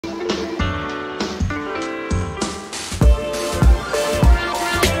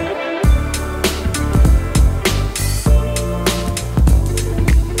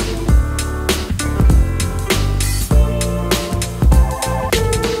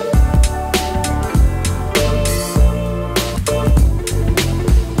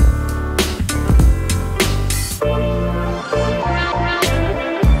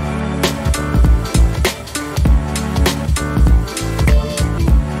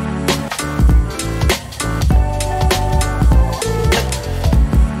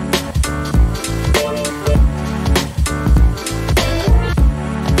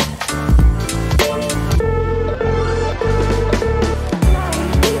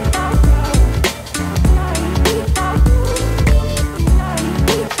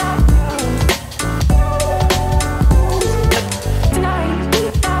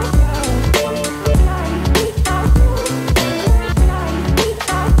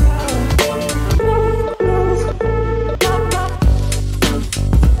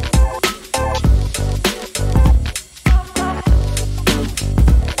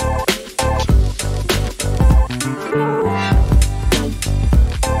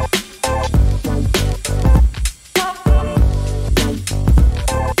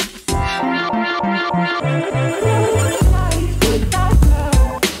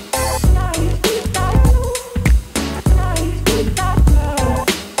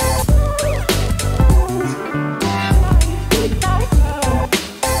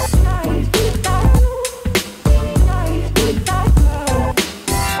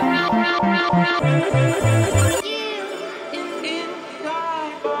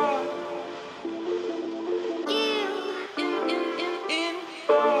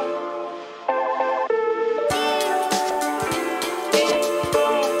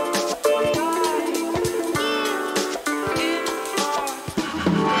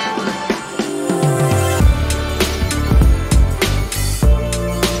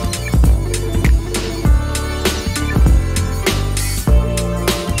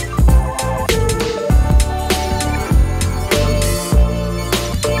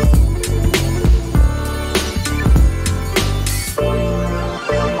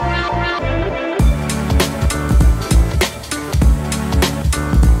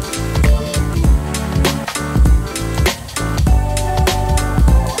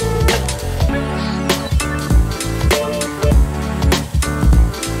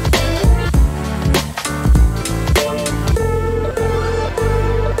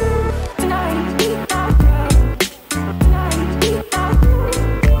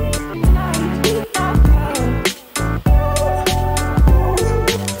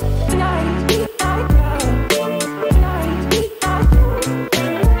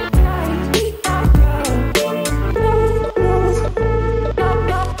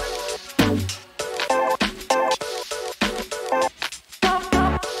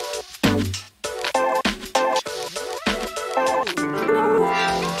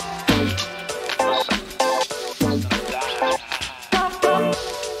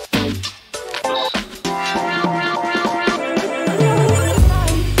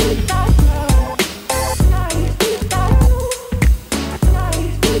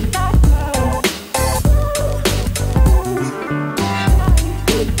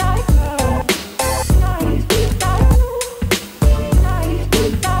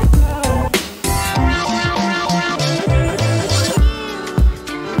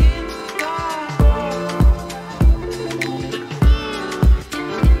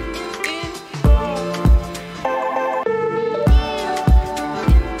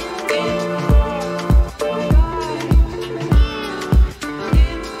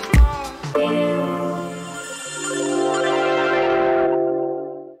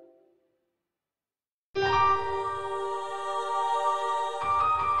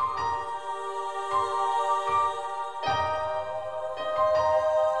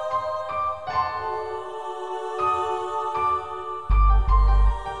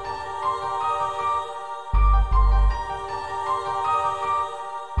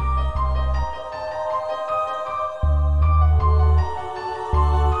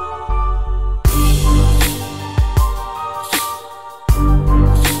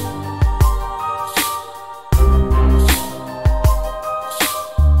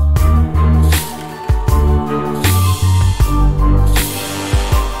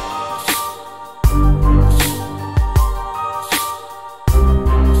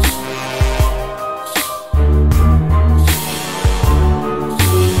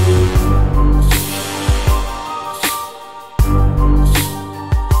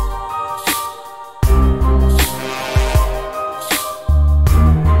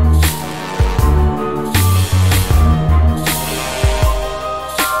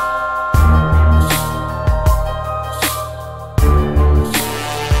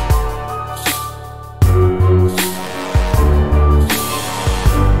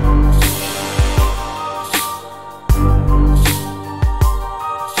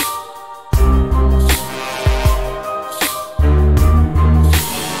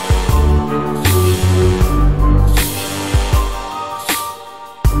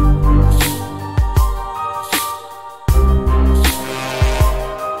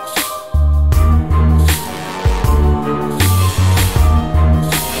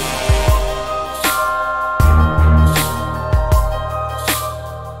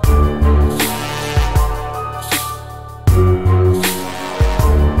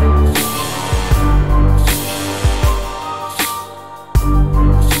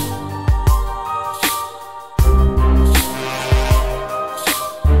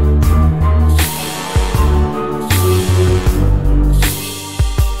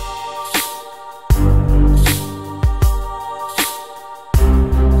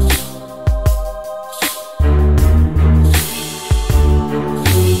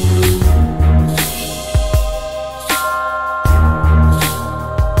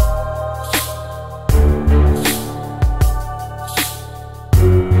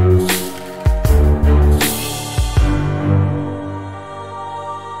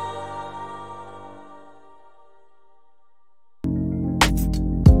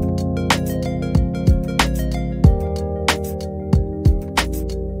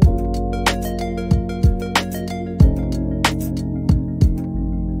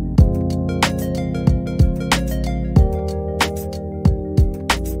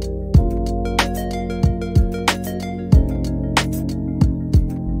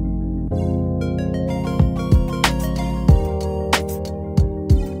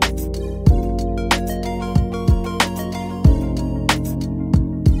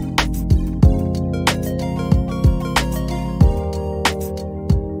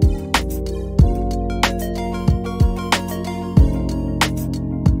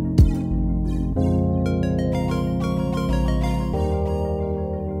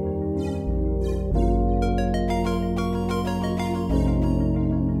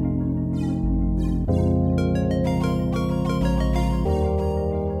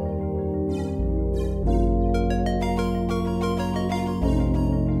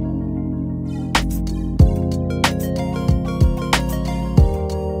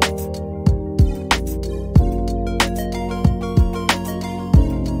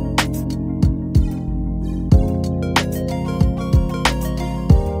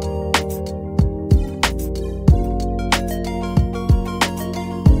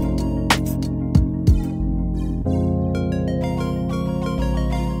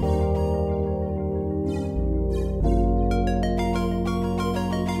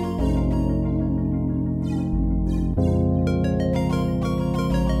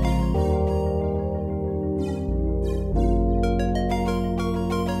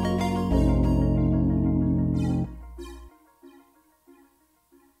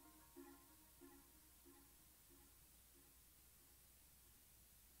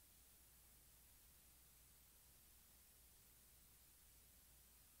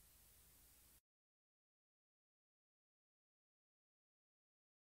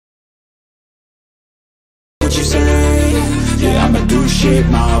shit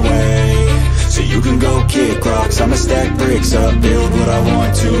my way, so you can go kick rocks. I'ma stack bricks up, build what I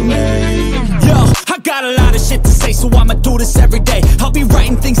want to make. Yo, I got a lot of shit to say, so I'ma do this every day. I'll be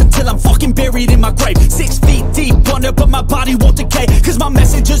writing things until I'm fucking buried in my grave. 6 feet deep under, but my body won't decay, cause my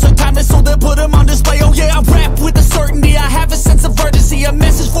messages are timeless, so they'll put them on display. Oh yeah, I rap with a certainty, I have a sense of urgency, a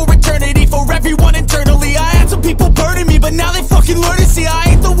message for eternity, for everyone internally. I had some people burning me, but now they fucking learn to see I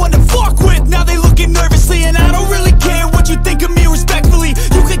ain't the one to fuck with. Now they looking nervously, and I don't really care what you think of me, respectfully.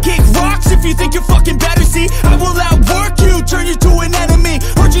 You can kick rocks if you think you're fucking better, see I will outwork you, turn you to an enemy.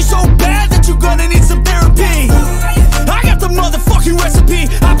 Hurt you so bad that you're gonna need some therapy. I got the motherfucking recipe,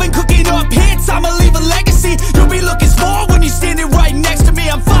 I've been cooking up hits, I'ma leave a legacy. You'll be looking small when you're standing right next to me.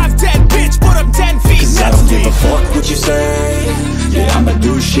 I'm 5'10", bitch, but I'm 10 feet next to me. I don't give a fuck what you say, yeah, I'ma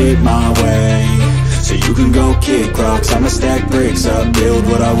do shit my way, so you can go kick rocks. I'ma stack bricks up, build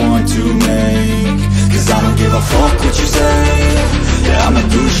what I want to make. Cause I don't give a fuck what you say, yeah, I'ma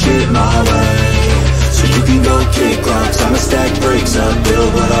do shit my way.